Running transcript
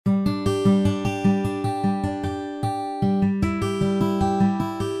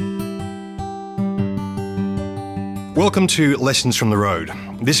Welcome to Lessons from the Road.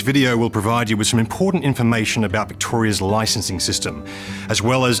 This video will provide you with some important information about Victoria's licensing system, as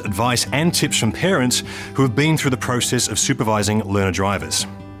well as advice and tips from parents who have been through the process of supervising learner drivers.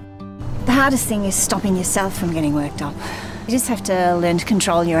 The hardest thing is stopping yourself from getting worked up. You just have to learn to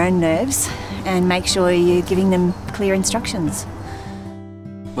control your own nerves and make sure you're giving them clear instructions.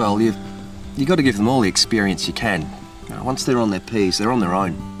 Well, you've got to give them all the experience you can. Once they're on their P's, they're on their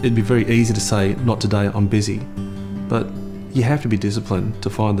own. It'd be very easy to say, not today, I'm busy. But you have to be disciplined to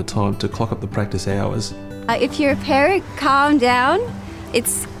find the time to clock up the practice hours. If you're a parent, calm down.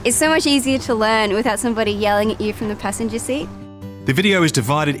 It's so much easier to learn without somebody yelling at you from the passenger seat. The video is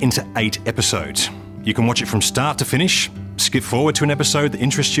divided into 8 episodes. You can watch it from start to finish, skip forward to an episode that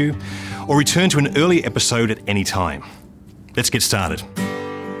interests you, or return to an earlier episode at any time. Let's get started.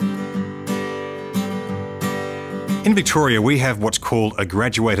 In Victoria, we have what's called a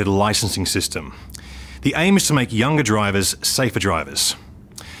graduated licensing system. The aim is to make younger drivers safer drivers.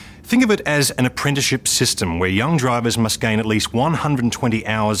 Think of it as an apprenticeship system where young drivers must gain at least 120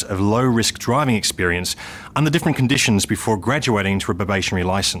 hours of low-risk driving experience under different conditions before graduating to a probationary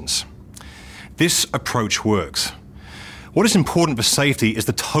licence. This approach works. What is important for safety is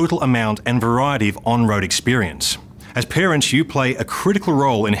the total amount and variety of on-road experience. As parents, you play a critical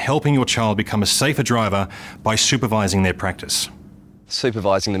role in helping your child become a safer driver by supervising their practice.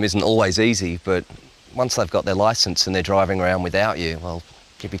 Supervising them isn't always easy, but once they've got their licence and they're driving around without you, well,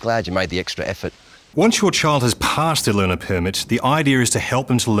 you'll be glad you made the extra effort. Once your child has passed their learner permit, the idea is to help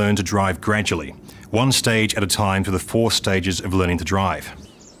them to learn to drive gradually, one stage at a time through the 4 stages of learning to drive.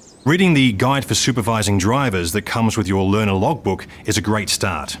 Reading the Guide for Supervising Drivers that comes with your learner logbook is a great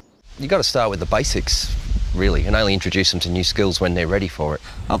start. You've got to start with the basics, really, and only introduce them to new skills when they're ready for it.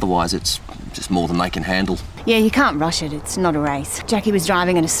 Otherwise, it's just more than they can handle. Yeah, you can't rush it, it's not a race. Jackie was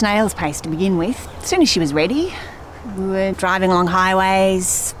driving at a snail's pace to begin with. As soon as she was ready, we were driving along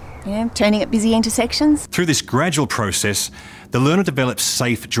highways, turning at busy intersections. Through this gradual process, the learner develops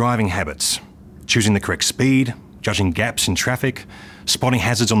safe driving habits, choosing the correct speed, judging gaps in traffic, spotting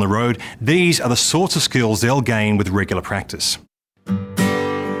hazards on the road. These are the sorts of skills they'll gain with regular practice.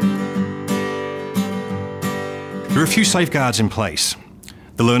 There are a few safeguards in place.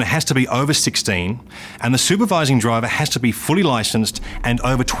 The learner has to be over 16 and the supervising driver has to be fully licensed and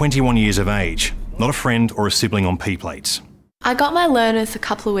over 21 years of age, not a friend or a sibling on P-plates. I got my learners a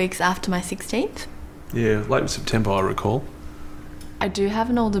couple of weeks after my 16th. Yeah, late in September, I recall. I do have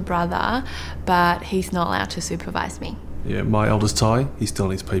an older brother, but he's not allowed to supervise me. Yeah, my eldest Ty, he still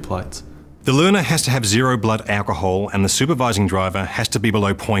needs P-plates. The learner has to have 0 blood alcohol and the supervising driver has to be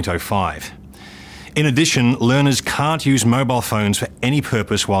below 0.05. In addition, learners can't use mobile phones for any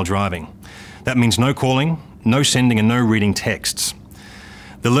purpose while driving. That means no calling, no sending and no reading texts.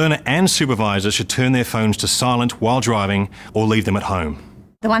 The learner and supervisor should turn their phones to silent while driving or leave them at home.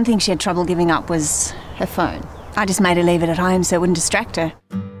 The one thing she had trouble giving up was her phone. I just made her leave it at home so it wouldn't distract her.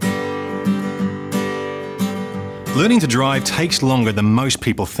 Learning to drive takes longer than most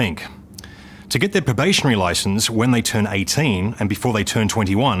people think. To get their probationary licence when they turn 18 and before they turn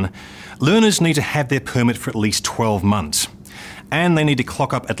 21, learners need to have their permit for at least 12 months. And they need to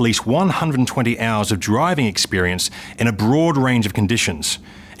clock up at least 120 hours of driving experience in a broad range of conditions,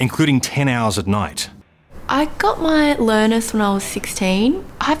 including 10 hours at night. I got my learners when I was 16.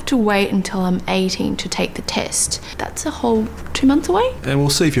 I have to wait until I'm 18 to take the test. That's a whole 2 months away. And we'll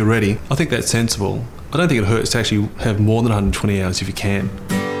see if you're ready. I think that's sensible. I don't think it hurts to actually have more than 120 hours if you can.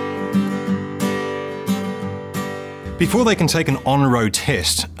 Before they can take an on-road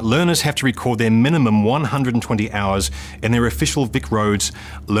test, learners have to record their minimum 120 hours in their official Vic Roads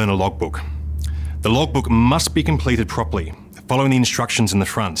learner logbook. The logbook must be completed properly, following the instructions in the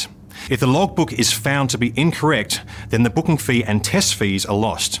front. If the logbook is found to be incorrect, then the booking fee and test fees are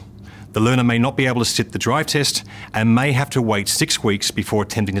lost. The learner may not be able to sit the drive test and may have to wait 6 weeks before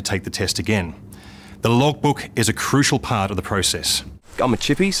attempting to take the test again. The logbook is a crucial part of the process. I'm a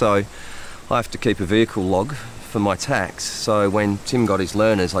chippy, so I have to keep a vehicle log for my tax. So when Tim got his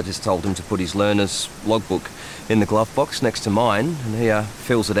learners, I just told him to put his learners logbook in the glove box next to mine, and he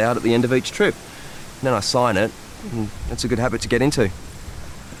fills it out at the end of each trip. And then I sign it, and it's a good habit to get into.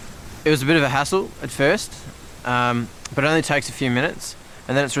 It was a bit of a hassle at first, but it only takes a few minutes,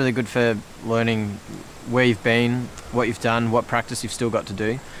 and then it's really good for learning where you've been, what you've done, what practice you've still got to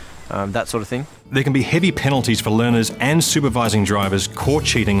do, that sort of thing. There can be heavy penalties for learners and supervising drivers caught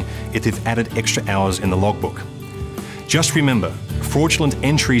cheating if they've added extra hours in the logbook. Just remember, fraudulent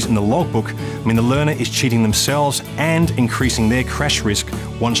entries in the logbook mean the learner is cheating themselves and increasing their crash risk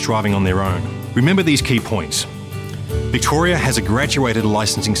once driving on their own. Remember these key points. Victoria has a graduated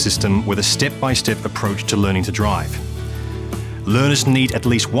licensing system with a step-by-step approach to learning to drive. Learners need at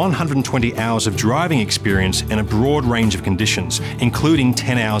least 120 hours of driving experience in a broad range of conditions, including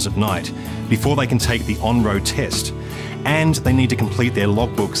 10 hours at night, before they can take the on-road test. And they need to complete their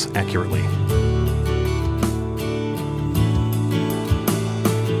logbooks accurately.